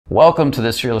Welcome to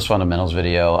this Fearless Fundamentals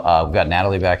video. We've got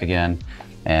Natalie back again,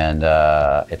 and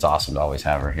it's awesome to always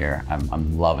have her here.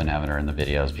 I'm loving having her in the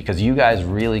videos because you guys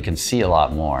really can see a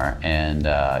lot more, and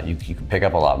you can pick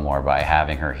up a lot more by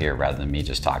having her here rather than me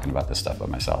just talking about this stuff by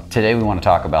myself. Today we want to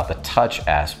talk about the touch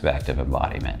aspect of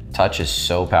embodiment. Touch is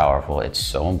so powerful, it's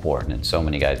so important, and so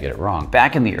many guys get it wrong.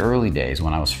 Back in the early days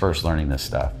when I was first learning this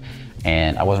stuff,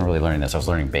 and I wasn't really learning this, I was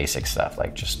learning basic stuff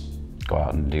like just go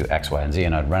out and do X, Y, and Z,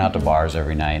 and I'd run out to bars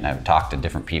every night and I would talk to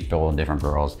different people and different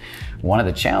girls. One of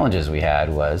the challenges we had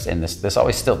was, and this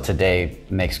always still today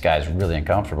makes guys really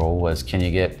uncomfortable, was can you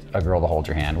get a girl to hold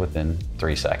your hand within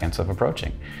 3 seconds of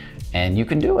approaching? And you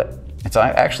can do it. It's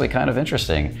actually kind of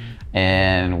interesting.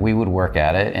 And we would work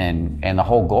at it, and the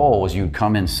whole goal was you'd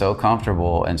come in so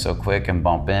comfortable and so quick and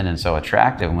bump in and so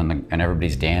attractive and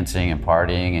everybody's dancing and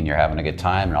partying and you're having a good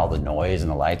time and all the noise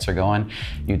and the lights are going,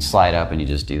 you'd slide up and you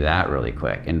just do that really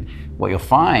quick. And what you'll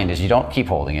find is you don't keep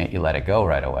holding it, you let it go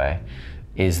right away.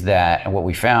 Is that, and what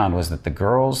we found was that the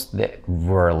girls that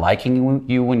were liking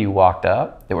you when you walked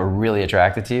up, that were really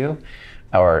attracted to you,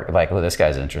 or like, oh, this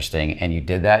guy's interesting, and you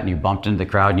did that and you bumped into the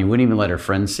crowd and you wouldn't even let her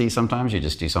friends see sometimes, you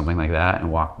just do something like that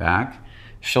and walk back.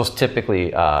 She'll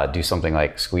typically do something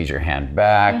like squeeze your hand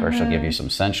back, or she'll give you some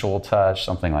sensual touch,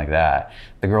 something like that.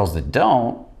 The girls that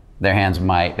don't, their hands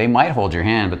they might hold your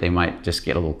hand, but they might just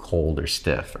get a little cold or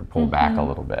stiff or pull back a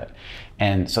little bit.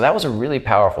 And so that was a really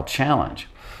powerful challenge.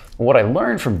 What I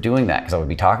learned from doing that, because I would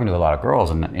be talking to a lot of girls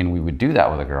and we would do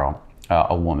that with a girl,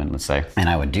 a woman, let's say, and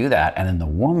I would do that, and then the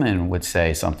woman would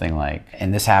say something like,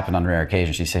 and this happened on rare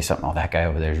occasions, she'd say something, oh, that guy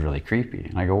over there is really creepy.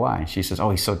 And I go, why? She says, oh,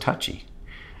 he's so touchy.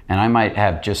 And I might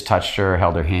have just touched her,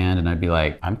 held her hand, and I'd be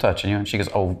like, I'm touching you. And she goes,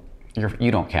 oh,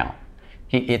 you don't count.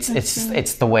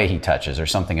 It's the way he touches, or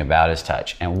something about his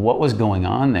touch. And what was going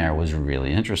on there was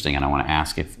really interesting, and I want to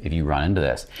ask if you run into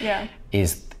this. Yeah.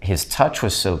 Is his touch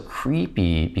was so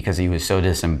creepy because he was so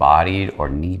disembodied or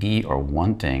needy or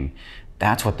wanting.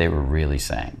 That's what they were really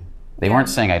saying. They weren't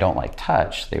saying, I don't like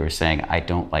touch. They were saying, I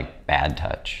don't like bad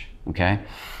touch, okay?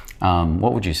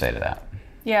 What would you say to that?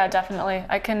 Yeah, definitely.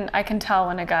 I can tell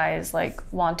when a guy is like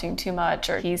wanting too much,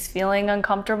 or he's feeling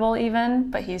uncomfortable even,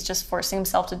 but he's just forcing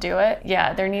himself to do it.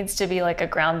 Yeah, there needs to be like a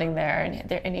grounding there,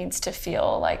 and it needs to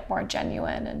feel like more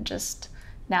genuine and just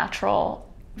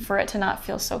natural for it to not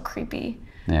feel so creepy.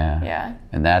 Yeah. Yeah.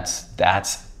 And that's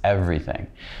everything.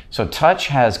 So touch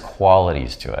has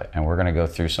qualities to it, and we're going to go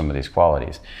through some of these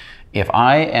qualities. If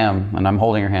I am, and I'm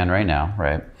holding her hand right now,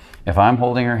 right? If I'm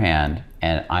holding her hand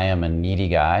and I am a needy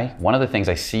guy, one of the things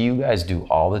I see you guys do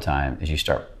all the time is you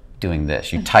start doing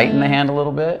this. You tighten the hand a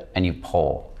little bit and you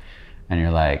pull, and you're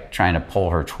like trying to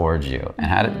pull her towards you.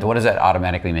 And what does that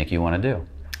automatically make you want to do?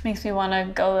 Makes me want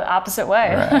to go the opposite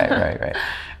way. Right.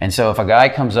 And so if a guy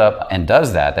comes up and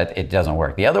does that, it doesn't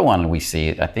work. The other one we see,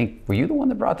 I think, were you the one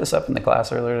that brought this up in the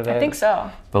class earlier today? I think so.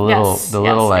 The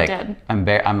little like, I'm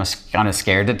kind of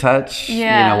scared to touch.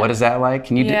 Yeah. You know, what is that like?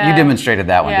 Can you you demonstrated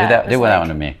that one? Yeah, do that one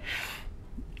to me.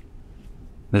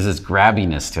 There's this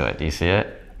grabbiness to it. Do you see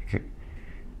it?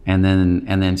 And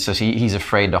then so he's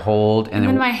afraid to hold, and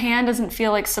then my hand doesn't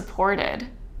feel like supported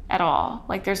at all.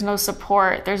 Like there's no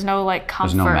support, there's no like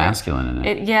comfort. There's no masculine in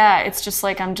it. It's just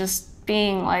like I'm just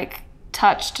being like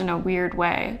touched in a weird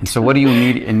way. And so what do you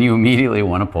immediately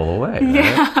want to pull away, right?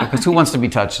 Yeah. Because who wants to be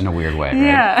touched in a weird way, right?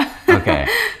 Yeah.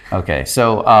 Okay.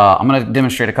 So I'm going to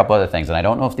demonstrate a couple other things, and I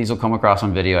don't know if these will come across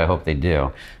on video. I hope they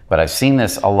do. But I've seen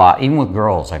this a lot, even with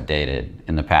girls I've dated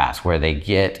in the past, where they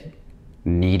get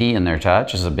needy in their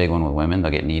touch. This is a big one with women.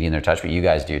 They'll get needy in their touch, but you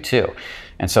guys do too.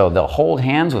 And so they'll hold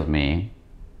hands with me,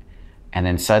 and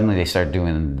then suddenly they start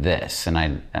doing this, and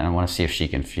I want to see if she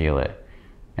can feel it.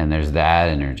 And there's that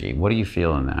energy. What do you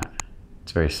feel in that?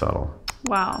 It's very subtle.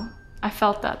 Wow, I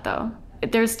felt that though.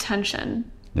 There's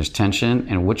tension. There's tension,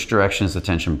 and which direction is the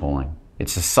tension pulling?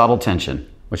 It's a subtle tension.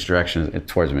 Which direction is it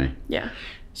towards me? Yeah.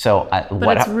 So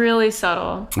but it's really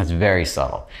subtle. It's very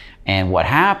subtle. And what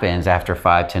happens after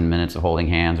 5-10 minutes of holding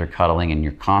hands or cuddling, and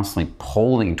you're constantly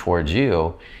pulling towards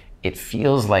you, it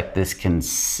feels like this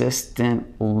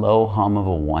consistent low hum of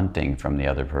a wanting from the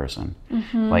other person.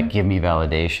 Like, give me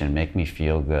validation, make me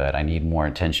feel good, I need more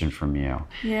attention from you.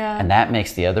 Yeah. And that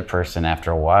makes the other person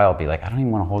after a while be like, I don't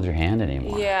even want to hold your hand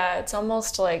anymore. Yeah, it's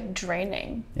almost like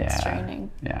draining. Yeah. It's draining.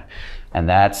 Yeah. And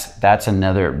that's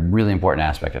another really important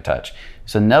aspect of touch.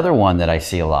 So another one that I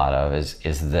see a lot of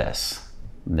is this.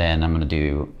 Then I'm going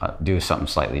to do something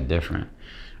slightly different.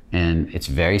 And it's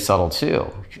very subtle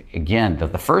too. Again,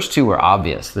 the first two were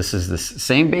obvious. This is the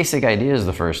same basic idea as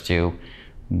the first two,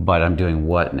 but I'm doing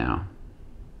what now?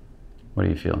 What do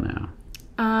you feel now?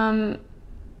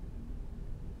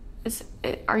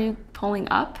 Are you pulling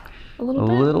up? A little A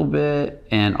bit. little bit.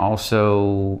 And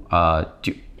also,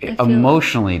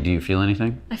 emotionally, do you feel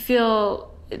anything? I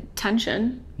feel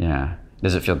tension. Yeah.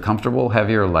 Does it feel comfortable,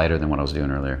 heavier, or lighter than what I was doing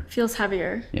earlier? Feels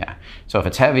heavier. Yeah. So if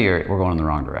it's heavier, we're going in the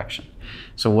wrong direction.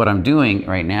 So what I'm doing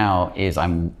right now is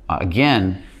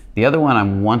again, the other one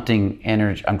I'm wanting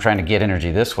energy, I'm trying to get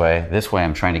energy this way. This way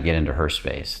I'm trying to get into her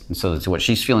space. And so what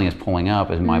she's feeling is pulling up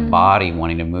is my body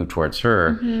wanting to move towards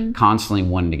her, constantly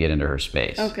wanting to get into her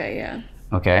space. Okay, yeah.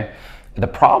 Okay? The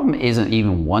problem isn't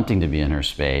even wanting to be in her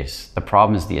space. The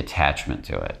problem is the attachment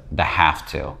to it, the have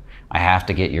to. I have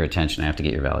to get your attention, I have to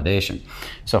get your validation.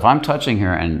 So if I'm touching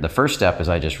her, and the first step is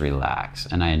I just relax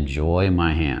and I enjoy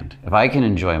my hand. If I can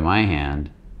enjoy my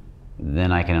hand,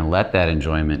 then I can let that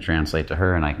enjoyment translate to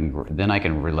her, and then I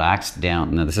can relax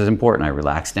down. Now this is important, I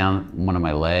relax down one of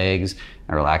my legs,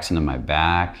 I relax into my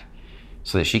back,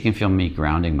 so that she can feel me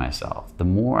grounding myself. The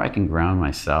more I can ground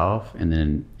myself and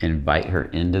then invite her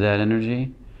into that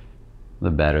energy,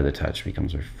 the better the touch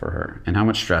becomes for her. And how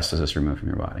much stress does this remove from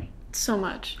your body? So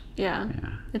much. Yeah.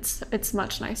 It's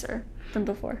much nicer than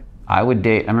before. I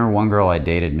remember one girl I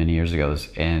dated many years ago,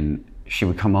 and she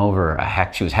would come over,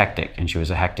 she was hectic, and she was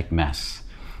a hectic mess.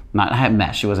 Not a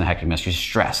mess, she wasn't a hectic mess, she was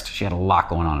stressed. She had a lot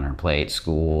going on her plate,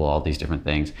 school, all these different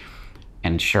things.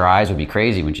 And her eyes would be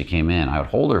crazy when she came in. I would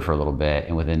hold her for a little bit,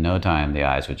 and within no time, the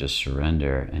eyes would just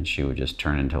surrender, and she would just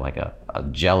turn into like a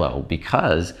jello,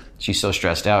 because she's so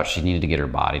stressed out, she needed to get her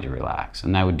body to relax.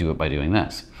 And I would do it by doing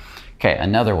this. Okay,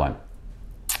 another one.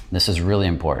 This is really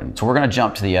important. So we're gonna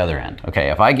jump to the other end.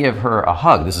 Okay, if I give her a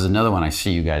hug, this is another one I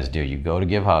see you guys do. You go to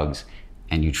give hugs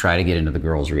and you try to get into the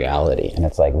girl's reality. And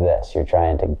it's like this,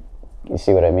 you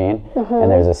see what I mean?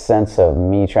 And there's a sense of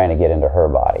me trying to get into her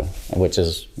body, which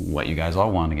is what you guys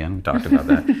all want again. We talked about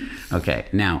that. Okay,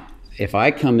 now, if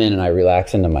I come in and I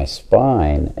relax into my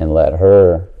spine and let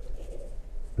her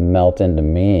melt into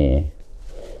me,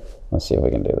 let's see if we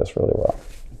can do this really well.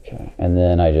 Okay. And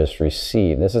then I just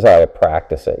receive. This is how I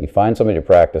practice it. You find somebody to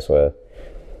practice with,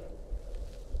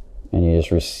 and you just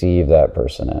receive that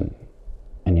person in,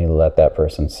 and you let that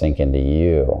person sink into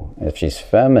you. If she's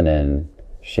feminine,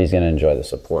 she's going to enjoy the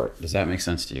support. Does that make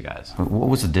sense to you guys? What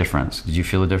was the difference? Did you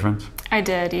feel a difference? I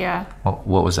did, yeah.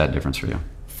 What was that difference for you?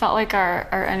 Felt like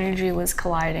our energy was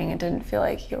colliding. It didn't feel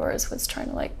like yours was trying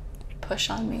to like push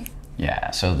on me.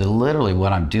 Yeah, so literally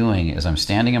what I'm doing is I'm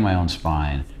standing in my own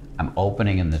spine, I'm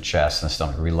opening in the chest and the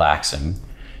stomach, relaxing,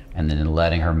 and then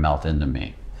letting her melt into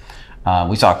me.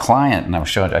 We saw a client, and I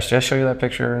just show you that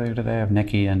picture earlier today of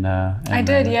Nikki and I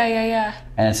did, yeah.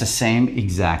 And it's the same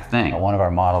exact thing. One of our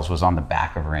models was on the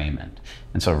back of Raymond.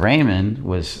 And so Raymond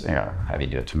was, have you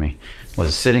do it to me,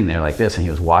 was sitting there like this, and he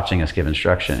was watching us give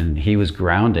instruction, and he was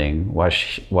grounding while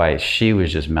she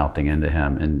was just melting into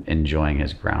him and enjoying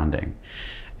his grounding.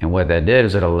 And what that did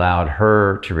is it allowed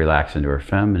her to relax into her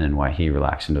feminine while he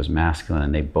relaxed into his masculine,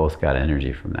 and they both got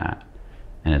energy from that.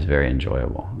 And it's very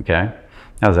enjoyable, okay?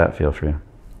 How does that feel for you?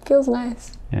 Feels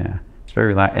nice. Yeah, it's very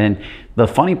relaxed. And the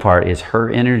funny part is her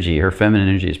energy, her feminine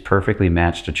energy is perfectly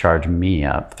matched to charge me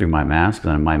up through my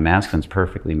masculine, and my masculine's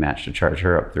perfectly matched to charge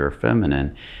her up through her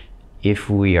feminine if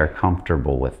we are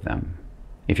comfortable with them.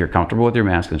 If you're comfortable with your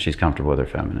masculine, she's comfortable with her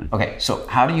feminine. Okay, so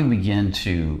how do you begin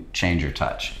to change your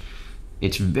touch?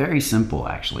 It's very simple,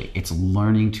 actually. It's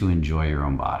learning to enjoy your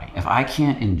own body. If I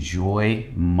can't enjoy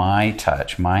my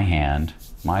touch, my hand,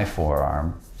 my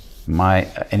forearm,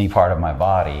 any part of my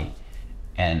body,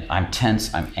 and I'm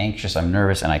tense, I'm anxious, I'm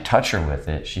nervous, and I touch her with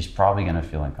it, she's probably gonna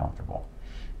feel uncomfortable.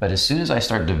 But as soon as I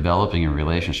start developing a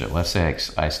relationship, let's say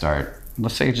I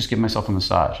just give myself a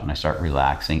massage, and I start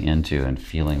relaxing into and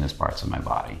feeling these parts of my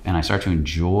body. And I start to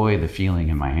enjoy the feeling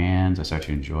in my hands, I start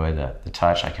to enjoy the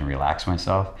touch, I can relax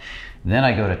myself. Then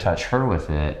I go to touch her with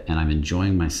it, and I'm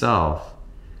enjoying myself.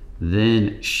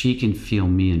 Then she can feel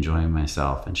me enjoying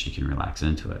myself, and she can relax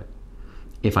into it.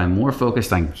 If I'm more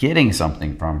focused on getting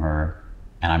something from her,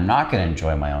 and I'm not going to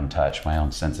enjoy my own touch, my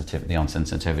own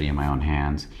sensitivity in my own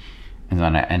hands, and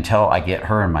then until I get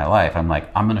her in my life, I'm like,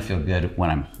 I'm going to feel good when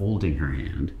I'm holding her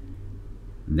hand.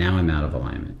 Now I'm out of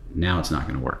alignment. Now it's not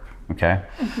going to work, okay?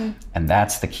 And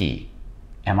that's the key.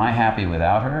 Am I happy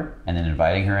without her, and then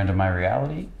inviting her into my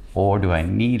reality? Or do I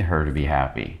need her to be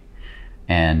happy?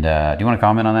 And do you want to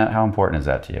comment on that? How important is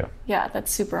that to you? Yeah,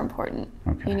 that's super important.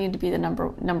 Okay. You need to be the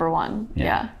number one.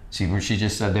 Yeah. See where she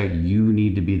just said there, you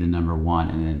need to be the number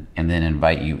one, and then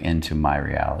invite you into my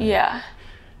reality. Yeah.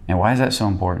 And why is that so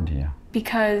important to you?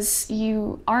 Because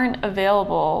you aren't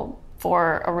available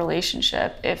for a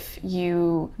relationship if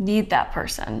you need that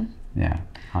person. Yeah,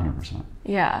 100%.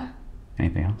 Yeah.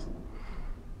 Anything else?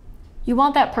 You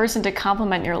want that person to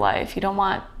complement your life. You don't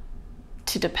want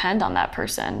to depend on that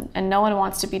person, and no one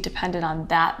wants to be dependent on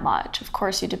that much. Of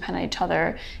course you depend on each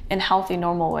other in healthy,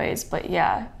 normal ways, but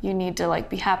yeah, you need to like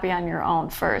be happy on your own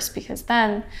first, because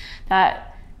then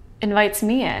that invites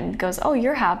me in, goes, oh,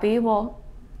 you're happy, well,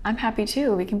 I'm happy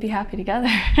too, we can be happy together.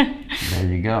 There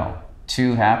you go.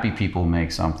 Two happy people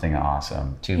make something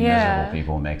awesome. Two miserable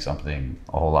people make something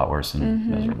a whole lot worse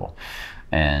than miserable.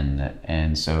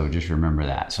 And so just remember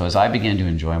that. So as I began to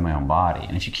enjoy my own body,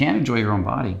 and if you can't enjoy your own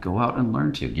body, go out and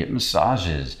learn to. Get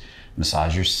massages,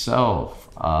 massage yourself.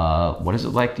 What is it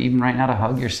like to even right now to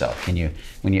hug yourself? When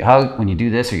you do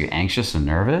this, are you anxious and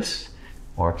nervous?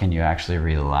 Or can you actually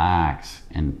relax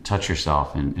and touch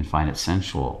yourself and find it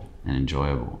sensual and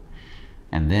enjoyable?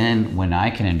 And then when I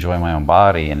can enjoy my own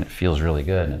body and it feels really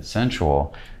good and it's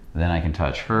sensual, then I can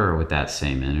touch her with that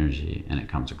same energy and it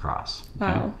comes across.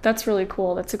 Okay? Wow, that's really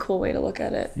cool. That's a cool way to look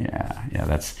at it. Yeah,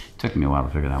 it took me a while to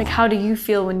figure that out. Like, how do you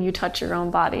feel when you touch your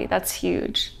own body? That's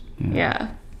huge. Yeah.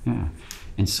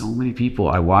 And so many people,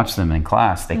 I watch them in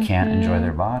class, they can't enjoy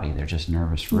their body. They're just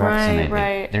nervous wrecks.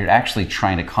 They're actually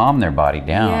trying to calm their body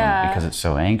down because it's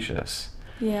so anxious.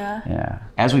 Yeah.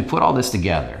 As we put all this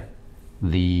together,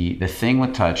 the thing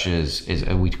with touch is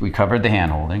we covered the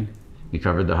hand holding, we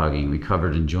covered the hugging, we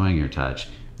covered enjoying your touch.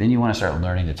 Then you want to start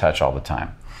learning to touch all the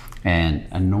time. And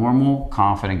a normal,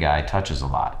 confident guy touches a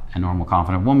lot. A normal,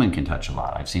 confident woman can touch a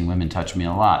lot. I've seen women touch me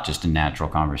a lot, just in natural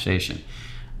conversation.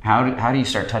 How do you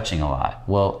start touching a lot?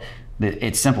 Well,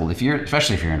 it's simple.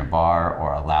 Especially if you're in a bar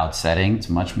or a loud setting, it's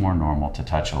much more normal to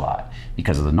touch a lot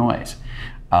because of the noise.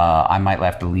 I might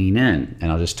have to lean in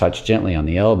and I'll just touch gently on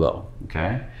the elbow,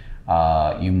 okay?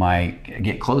 You might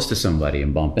get close to somebody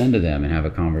and bump into them and have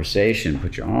a conversation,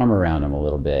 put your arm around them a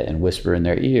little bit and whisper in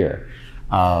their ear.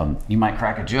 You might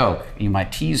crack a joke. You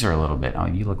might tease her a little bit. Oh,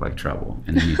 you look like trouble.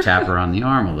 And then you tap her on the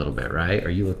arm a little bit, right?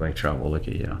 Or you look like trouble, look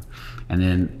at you. And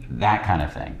then that kind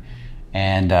of thing.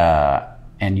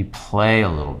 And you play a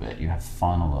little bit. You have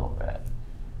fun a little bit.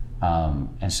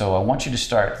 And so I want you to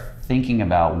start thinking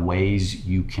about ways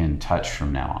you can touch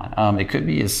from now on. It could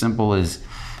be as simple as,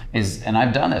 and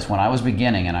I've done this when I was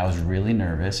beginning and I was really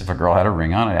nervous. If a girl had a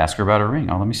ring on, I'd ask her about her ring.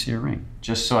 Oh, let me see her ring.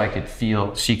 Just so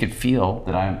she could feel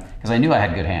that because I knew I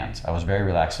had good hands. I was very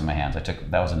relaxed in my hands.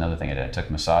 That was another thing I did. I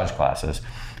took massage classes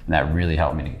and that really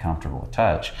helped me to get comfortable with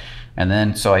touch. And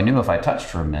then, so I knew if I touched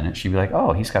for a minute, she'd be like,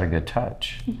 oh, he's got a good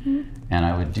touch. And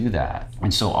I would do that.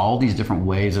 And so all these different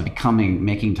ways of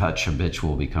making touch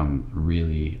habitual become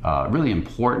really, really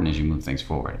important as you move things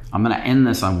forward. I'm gonna end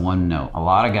this on one note. A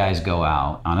lot of guys go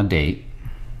out on a date,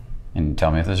 and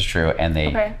tell me if this is true, and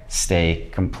they stay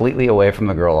completely away from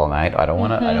the girl all night. I don't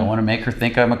wanna make her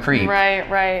think I'm a creep.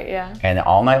 Right, yeah. And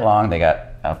all night long they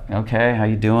got, okay, how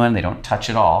you doing? They don't touch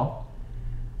at all.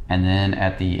 And then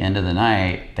at the end of the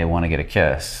night, they want to get a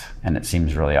kiss, and it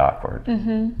seems really awkward.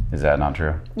 Is that not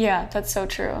true? Yeah, that's so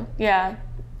true. Yeah,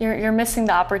 you're missing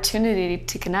the opportunity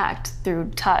to connect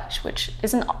through touch, which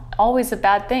isn't always a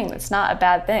bad thing. It's not a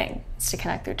bad thing. It's to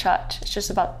connect through touch. It's just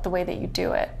about the way that you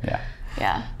do it.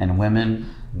 Yeah. And women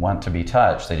want to be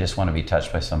touched. They just want to be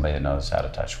touched by somebody that knows how to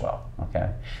touch well. Okay,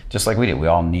 just like we do. We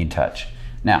all need touch.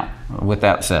 Now, with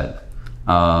that said.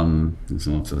 So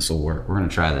this will work. We're going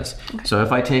to try this. Okay. So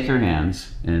if I take your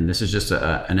hands, and this is just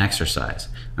an exercise,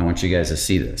 I want you guys to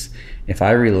see this. If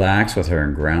I relax with her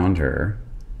and ground her,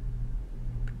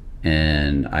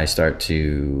 and I start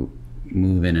to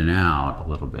move in and out a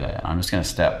little bit, I'm just going to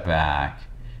step back,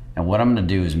 and what I'm going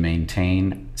to do is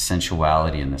maintain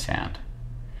sensuality in this hand.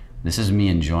 This is me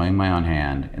enjoying my own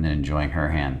hand and then enjoying her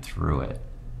hand through it.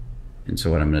 And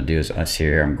so what I'm going to do is,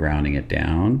 here I'm grounding it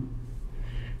down.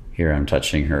 Here I'm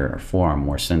touching her forearm,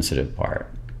 more sensitive part.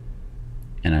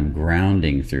 And I'm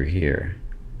grounding through here.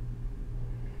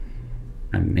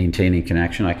 I'm maintaining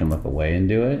connection. I can look away and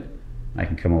do it. I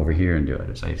can come over here and do it.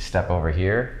 As I step over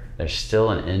here, there's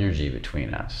still an energy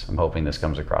between us. I'm hoping this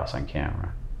comes across on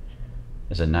camera.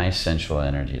 There's a nice sensual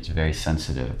energy. It's very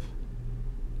sensitive.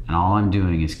 And all I'm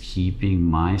doing is keeping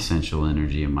my sensual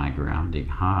energy and my grounding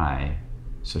high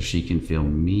so she can feel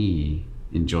me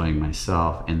enjoying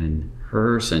myself, and then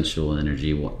her sensual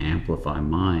energy will amplify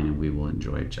mine and we will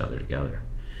enjoy each other together.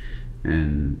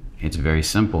 And it's very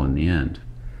simple in the end.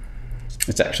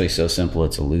 It's actually so simple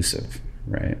it's elusive,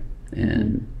 right?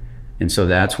 And so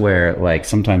that's where, like,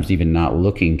 sometimes even not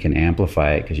looking can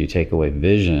amplify it, because you take away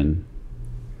vision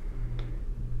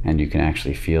and you can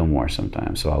actually feel more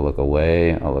sometimes. So I'll look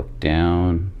away, I'll look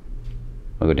down,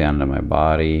 I'll go down into my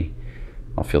body,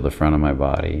 I'll feel the front of my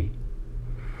body,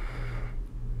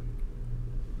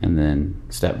 and then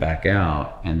step back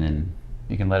out, and then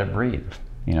you can let it breathe.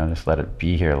 You know, just let it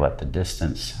be here, let the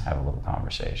distance have a little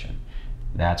conversation.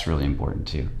 That's really important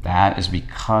too. That is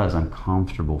because I'm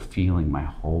comfortable feeling my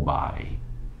whole body.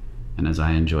 And as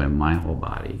I enjoy my whole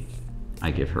body,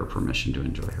 I give her permission to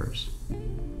enjoy hers.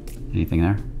 Anything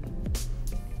there?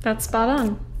 That's spot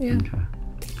on. Yeah. Okay,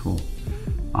 cool.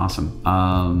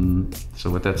 Awesome. So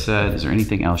with that said, is there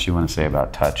anything else you want to say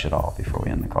about touch at all before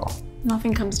we end the call?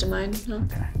 Nothing comes to mind. No.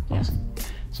 Okay, awesome.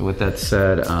 So with that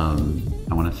said,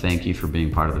 I want to thank you for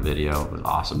being part of the video. It was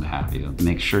awesome to have you.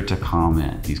 Make sure to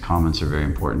comment. These comments are very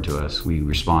important to us. We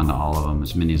respond to all of them,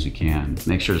 as many as we can.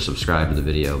 Make sure to subscribe to the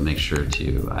video. Make sure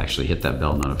to actually hit that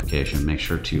bell notification. Make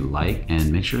sure to like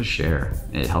and make sure to share.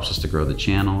 It helps us to grow the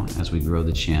channel. As we grow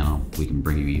the channel, we can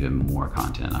bring you even more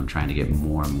content. I'm trying to get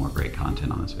more and more great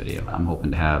content on this video. I'm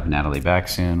hoping to have Natalie back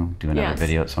soon, do another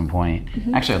video at some point.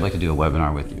 Actually, I'd like to do a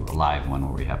webinar with you, a live one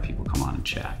where we have people come on and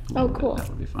chat. Oh, cool. That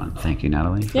would be fun. Thank you,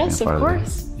 Natalie. Yes, of course.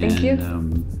 Thank you.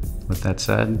 With that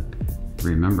said,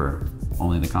 remember,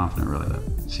 only the confident really live.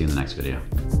 See you in the next video.